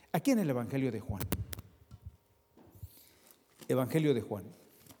 aquí en el Evangelio de Juan. Evangelio de Juan.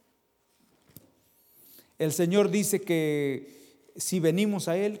 El Señor dice que si venimos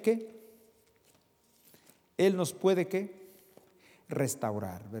a Él, ¿qué? Él nos puede, ¿qué?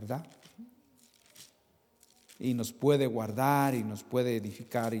 Restaurar, ¿verdad? Y nos puede guardar y nos puede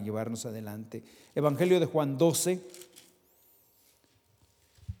edificar y llevarnos adelante. Evangelio de Juan 12.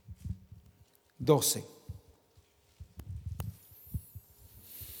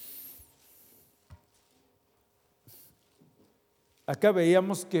 Acá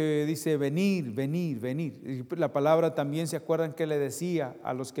veíamos que dice venir, venir, venir. Y la palabra también, ¿se acuerdan que le decía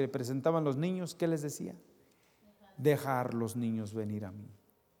a los que presentaban los niños? ¿Qué les decía? Dejar los niños venir a mí.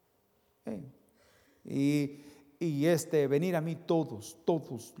 Venir a mí todos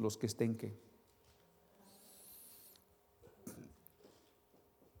los que estén que.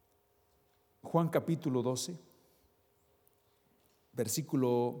 Juan capítulo 12,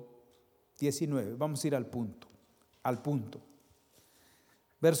 versículo 19. Vamos a ir al punto.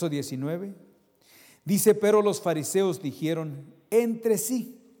 Verso 19. Dice, pero los fariseos dijeron entre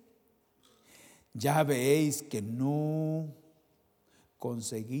sí: ya veis que no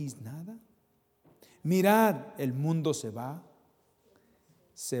conseguís nada. Mirad, el mundo se va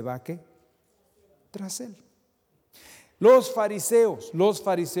 ¿qué? Tras él. Los fariseos,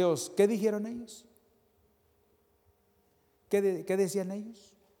 ¿qué dijeron ellos? ¿Qué decían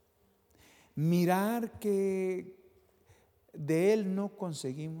ellos? Mirar que de él no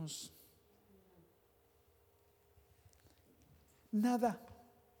conseguimos nada.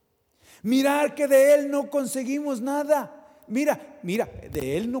 Mirar que de él no conseguimos nada. Mira,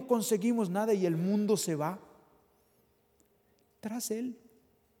 de él no conseguimos nada y el mundo se va tras él.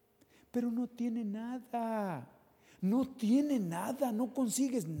 Pero no tiene nada. No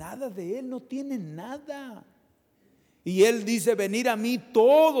consigues nada de él, no tiene nada. Y él dice: venir a mí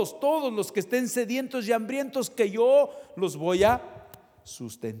todos los que estén sedientos y hambrientos, que yo los voy a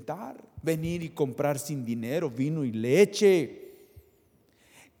sustentar. Venir y comprar sin dinero vino y leche.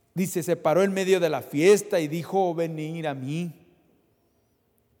 Dice, se paró en medio de la fiesta y dijo: venir a mí,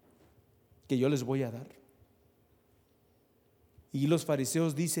 que yo les voy a dar. Y los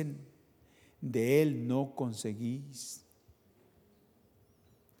fariseos dicen: de él no conseguís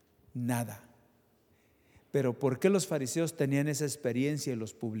nada. Pero ¿por qué los fariseos tenían esa experiencia y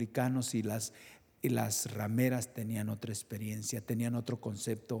los publicanos y las rameras tenían otra experiencia, tenían otro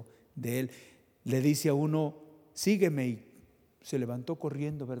concepto de él? Le dice a uno: sígueme, y se levantó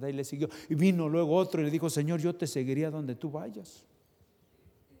corriendo, ¿verdad? Y le siguió. Y vino luego otro y le dijo: Señor, yo te seguiría donde tú vayas.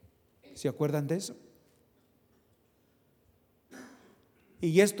 ¿Se acuerdan de eso?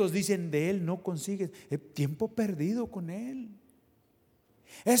 Y estos dicen: de él no consigues. Tiempo perdido con él.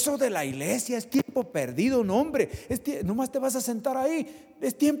 Eso de la iglesia es tiempo perdido, no, hombre. Nomás te vas a sentar ahí,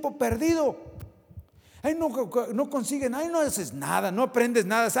 es tiempo perdido. Ahí no consiguen, ahí no haces nada, no aprendes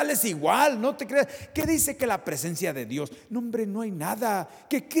nada, sales igual, no te creas. ¿Qué dice que la presencia de Dios? No, hombre, no hay nada.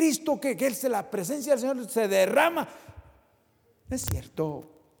 Que Cristo, que la presencia del Señor se derrama. Es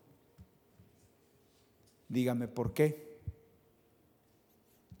cierto. Dígame por qué.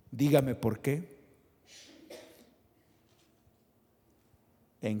 Dígame por qué.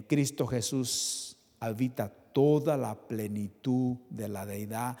 En Cristo Jesús habita toda la plenitud de la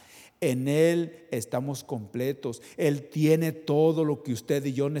deidad. En Él estamos completos. Él tiene todo lo que usted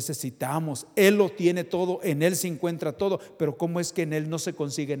y yo necesitamos. Él lo tiene todo. En Él se encuentra todo. Pero ¿cómo es que en Él no se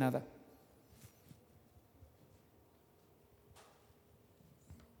consigue nada?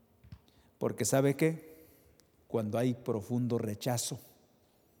 Porque ¿sabe qué? Cuando hay profundo rechazo.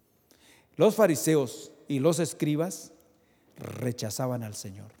 Los fariseos y los escribas rechazaban al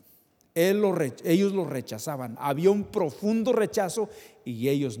Señor. Ellos lo rechazaban. Había un profundo rechazo y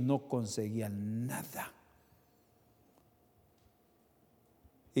ellos no conseguían nada.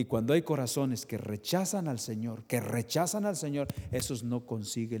 Y cuando hay corazones que rechazan al Señor, esos no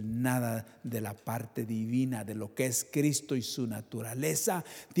consiguen nada de la parte divina, de lo que es Cristo y su naturaleza.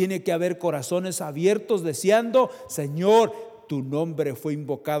 Tiene que haber corazones abiertos deseando: Señor, tu nombre fue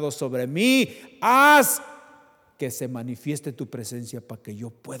invocado sobre mí. Haz que se manifieste tu presencia para que yo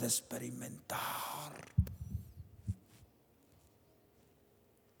pueda experimentar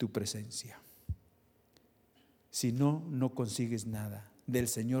tu presencia. Si no, no consigues nada. Del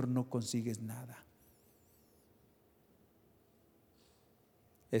Señor no consigues nada.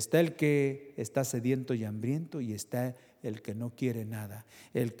 Está el que está sediento y hambriento, y está el que no quiere nada.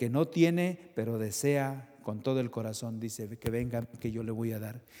 El que no tiene, pero desea con todo el corazón, dice: que venga, que yo le voy a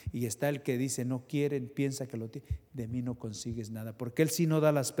dar. Y está el que dice: no quiere, piensa que lo tiene. De mí no consigues nada, porque Él sí no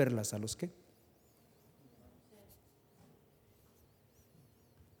da las perlas a los que.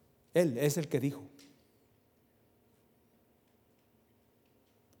 Él es el que dijo.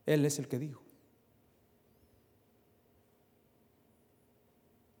 Él es el que dijo.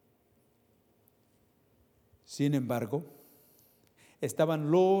 Sin embargo, estaban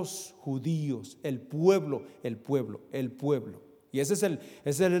los judíos, el pueblo. Y ese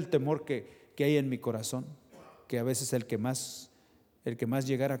es el temor que hay en mi corazón, que a veces el que más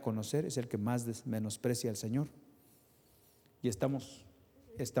llegar a conocer es el que más menosprecia al Señor. Y estamos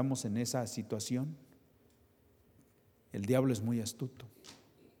en esa situación. El diablo es muy astuto.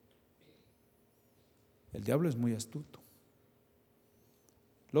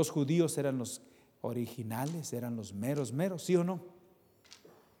 Los judíos eran los originales, eran los meros, ¿sí o no?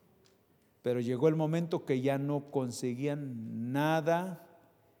 Pero llegó el momento que ya no conseguían nada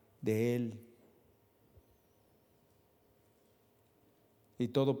de Él. Y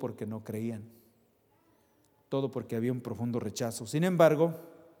todo porque no creían. Todo porque había un profundo rechazo. Sin embargo,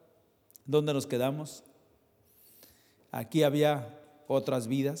 ¿dónde nos quedamos? Aquí había otras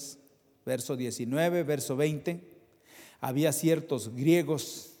vidas. Verso 19, verso 20. Había ciertos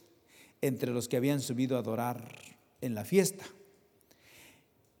griegos entre los que habían subido a adorar en la fiesta.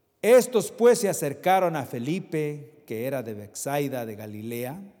 Estos pues se acercaron a Felipe, que era de Betsaida de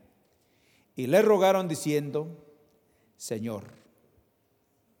Galilea, y le rogaron diciendo: Señor,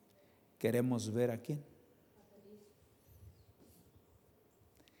 queremos ver ¿a quién?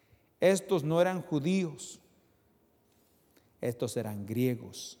 Estos no eran judíos, estos eran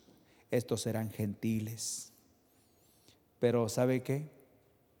griegos, estos eran gentiles. Pero ¿sabe qué?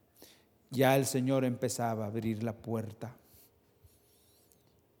 Ya el Señor empezaba a abrir la puerta.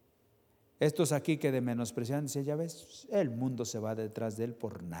 Estos aquí que de menosprecian, dice: ya ves, el mundo se va detrás de él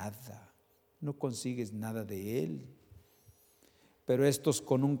por nada, no consigues nada de él. Pero estos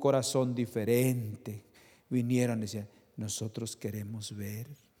con un corazón diferente vinieron y decían: nosotros queremos ver.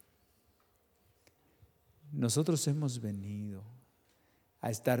 Nosotros hemos venido a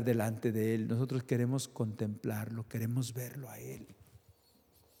estar delante de Él. Nosotros queremos contemplarlo, queremos verlo a Él.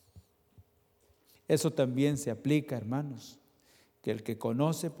 Eso también se aplica, hermanos, que el que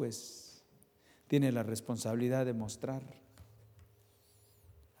conoce, pues, tiene la responsabilidad de mostrar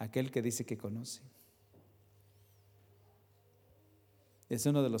a aquel que dice que conoce. Es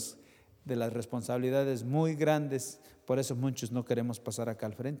una de las responsabilidades muy grandes. Por eso muchos no queremos pasar acá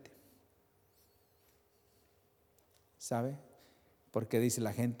al frente. ¿Sabe? Porque dice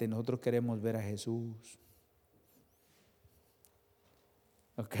la gente: nosotros queremos ver a Jesús.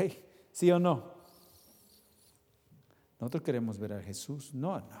 ¿Ok? ¿Sí o no? Nosotros queremos ver a Jesús.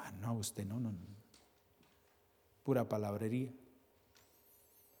 No, usted no. Pura palabrería.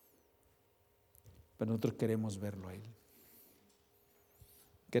 Pero nosotros queremos verlo a Él.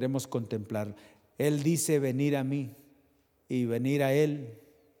 Queremos contemplar. Él dice: venir a mí, y venir a Él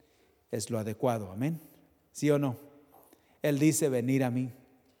es lo adecuado. Amén. ¿Sí o no? Él dice: venir a mí.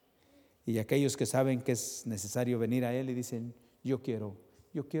 Y aquellos que saben que es necesario venir a Él y dicen: yo quiero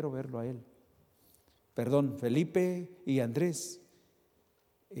verlo a Él. Perdón, Felipe y Andrés,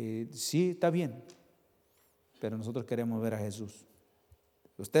 sí, está bien, pero nosotros queremos ver a Jesús.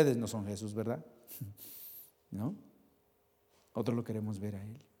 Ustedes no son Jesús, ¿verdad? ¿No? Nosotros lo queremos ver a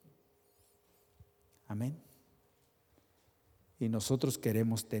Él. Amén. Y nosotros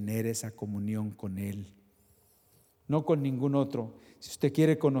queremos tener esa comunión con Él, no con ningún otro. Si usted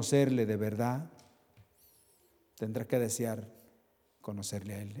quiere conocerle de verdad, tendrá que desear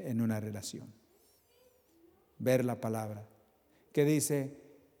conocerle a Él en una relación. Ver la palabra que dice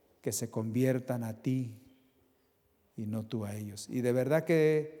que se conviertan a ti y no tú a ellos. Y de verdad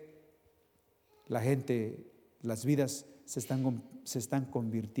que la gente, las vidas se están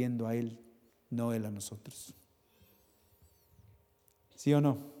convirtiendo a Él, no Él a nosotros. ¿Sí o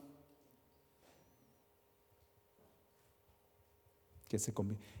no? Que se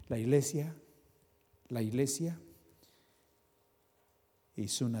convierte. La iglesia y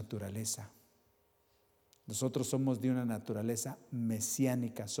su naturaleza. Nosotros somos de una naturaleza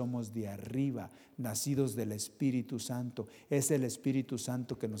mesiánica, somos de arriba, nacidos del Espíritu Santo. Es el Espíritu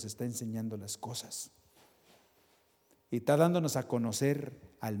Santo que nos está enseñando las cosas. Y está dándonos a conocer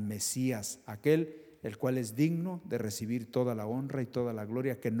al Mesías, aquel el cual es digno de recibir toda la honra y toda la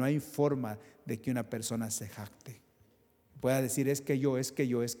gloria, que no hay forma de que una persona se jacte. Pueda decir, es que yo.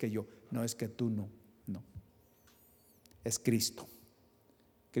 No, es que tú no. Es Cristo.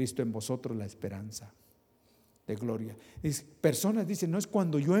 Cristo en vosotros, la esperanza de gloria. Personas dicen, no, es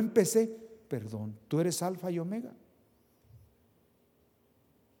cuando yo empecé. Perdón, tú eres alfa y omega.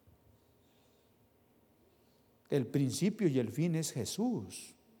 El principio y el fin es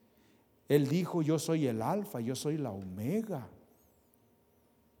Jesús. Él dijo, yo soy el alfa, yo soy la omega.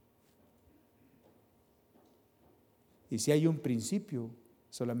 Y si hay un principio,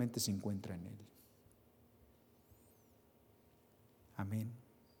 solamente se encuentra en Él. Amén.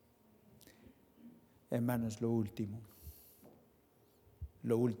 Hermanos, lo último.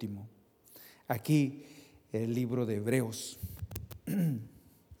 Aquí el libro de Hebreos,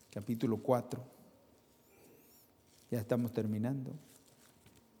 capítulo 4. Ya estamos terminando.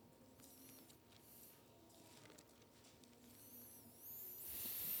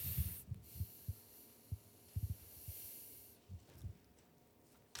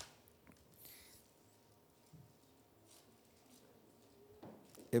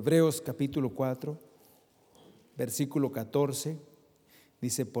 Hebreos capítulo 4, versículo 14,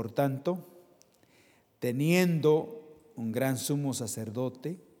 dice, por tanto, teniendo un gran sumo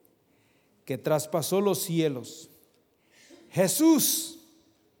sacerdote que traspasó los cielos, Jesús,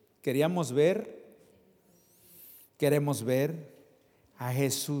 queremos ver a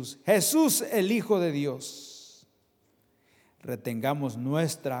Jesús, Jesús el Hijo de Dios, retengamos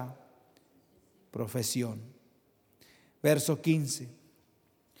nuestra profesión. Verso 15.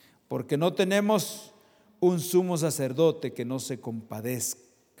 Porque no tenemos un sumo sacerdote que no se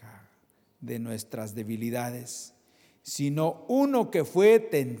compadezca de nuestras debilidades, sino uno que fue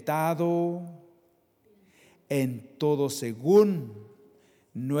tentado en todo según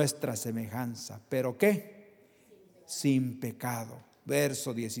nuestra semejanza. ¿Pero qué? Sin pecado.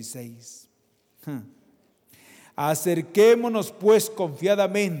 Verso 16. Acerquémonos pues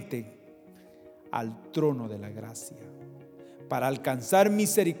confiadamente al trono de la gracia, para alcanzar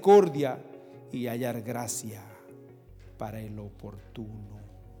misericordia y hallar gracia para el oportuno.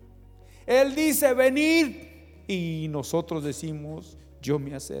 Él dice, venid, y nosotros decimos, yo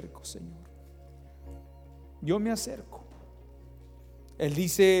me acerco, Señor. Yo me acerco. Él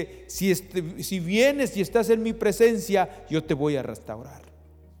dice, si vienes y estás en mi presencia, yo te voy a restaurar.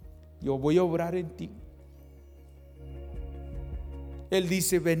 Yo voy a obrar en ti. Él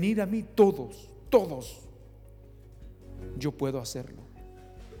dice, venid a mí todos. Yo puedo hacerlo.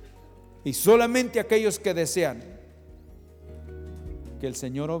 Y solamente aquellos que desean que el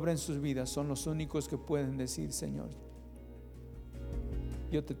Señor obra en sus vidas son los únicos que pueden decir, Señor,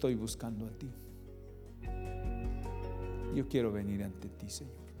 yo te estoy buscando a ti. Yo quiero venir ante ti,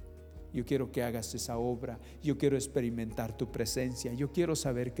 Señor. Yo quiero que hagas esa obra. Yo quiero experimentar tu presencia. Yo quiero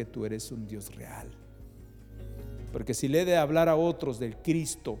saber que tú eres un Dios real. Porque si le he de hablar a otros del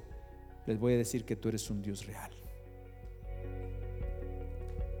Cristo, les voy a decir que tú eres un Dios real.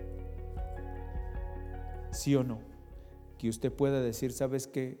 ¿Sí o no? Que usted pueda decir, ¿sabes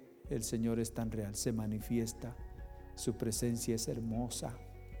qué? El Señor es tan real, se manifiesta, su presencia es hermosa.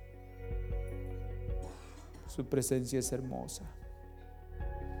 Su presencia es hermosa.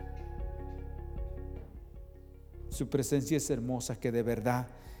 Su presencia es hermosa, que de verdad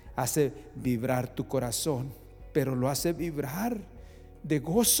hace vibrar tu corazón, pero lo hace vibrar de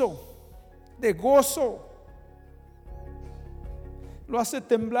gozo, de gozo. Lo hace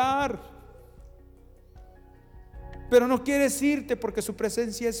temblar. Pero no quieres irte porque su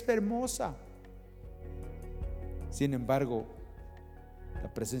presencia es hermosa. Sin embargo, la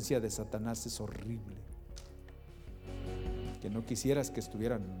La presencia de Satanás es horrible, que no quisieras que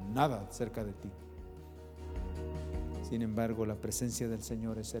estuviera nada cerca de ti. Sin embargo, la presencia del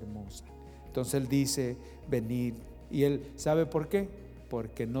Señor es hermosa. Entonces Él dice, venid. Y Él, ¿sabe por qué?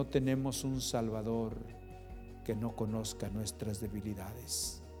 Porque no tenemos un Salvador que no conozca nuestras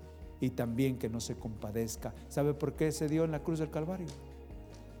debilidades y también que no se compadezca. ¿Sabe por qué se dio en la cruz del Calvario?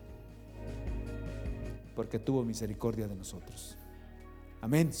 Porque tuvo misericordia de nosotros.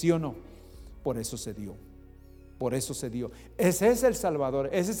 Amén, ¿sí o no? Por eso se dio. Por eso se dio. Ese es el Salvador,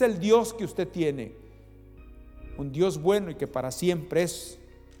 ese es el Dios que usted tiene. Un Dios bueno y que para siempre es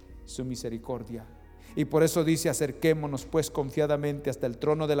su misericordia. Y por eso dice, acerquémonos pues confiadamente hasta el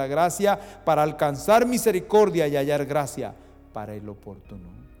trono de la gracia para alcanzar misericordia y hallar gracia para el oportuno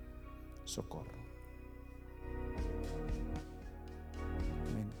socorro.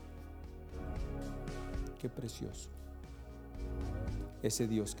 Amén. Qué precioso ese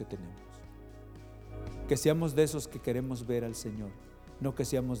Dios que tenemos. Que seamos de esos que queremos ver al Señor, no que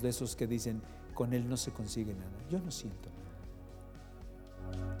seamos de esos que dicen, con Él no se consigue nada. Yo no siento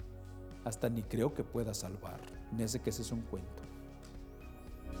nada. Hasta ni creo que pueda salvar. Me hace que ese es un cuento.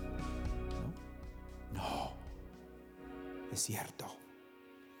 No, es cierto.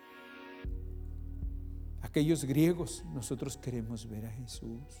 Aquellos griegos, nosotros queremos ver a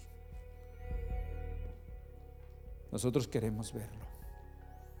Jesús. Nosotros queremos verlo.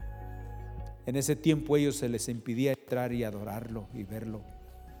 En ese tiempo ellos se les impedía entrar y adorarlo y verlo.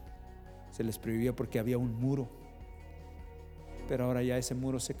 Se les prohibía porque había un muro. Pero ahora ya ese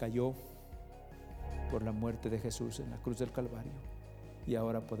muro se cayó por la muerte de Jesús en la cruz del Calvario. Y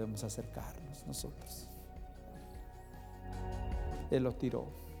ahora podemos acercarnos nosotros. Él lo tiró.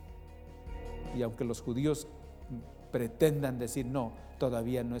 Y aunque los judíos pretendan decir, no,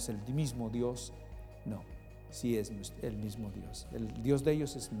 todavía no es el mismo Dios, no, sí es el mismo Dios. El Dios de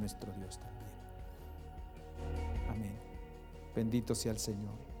ellos es nuestro Dios también. Amén. Bendito sea el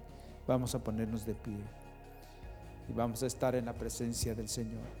Señor. Vamos a ponernos de pie y vamos a estar en la presencia del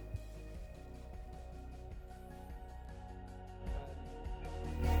Señor.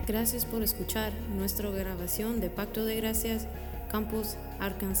 Gracias por escuchar nuestra grabación de Pacto de Gracias, Campus,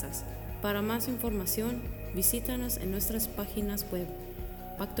 Arkansas. Para más información, visítanos en nuestras páginas web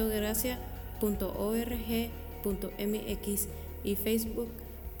pactodegracia.org.mx y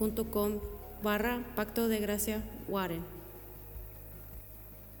facebook.com/Pacto de Gracia Warren.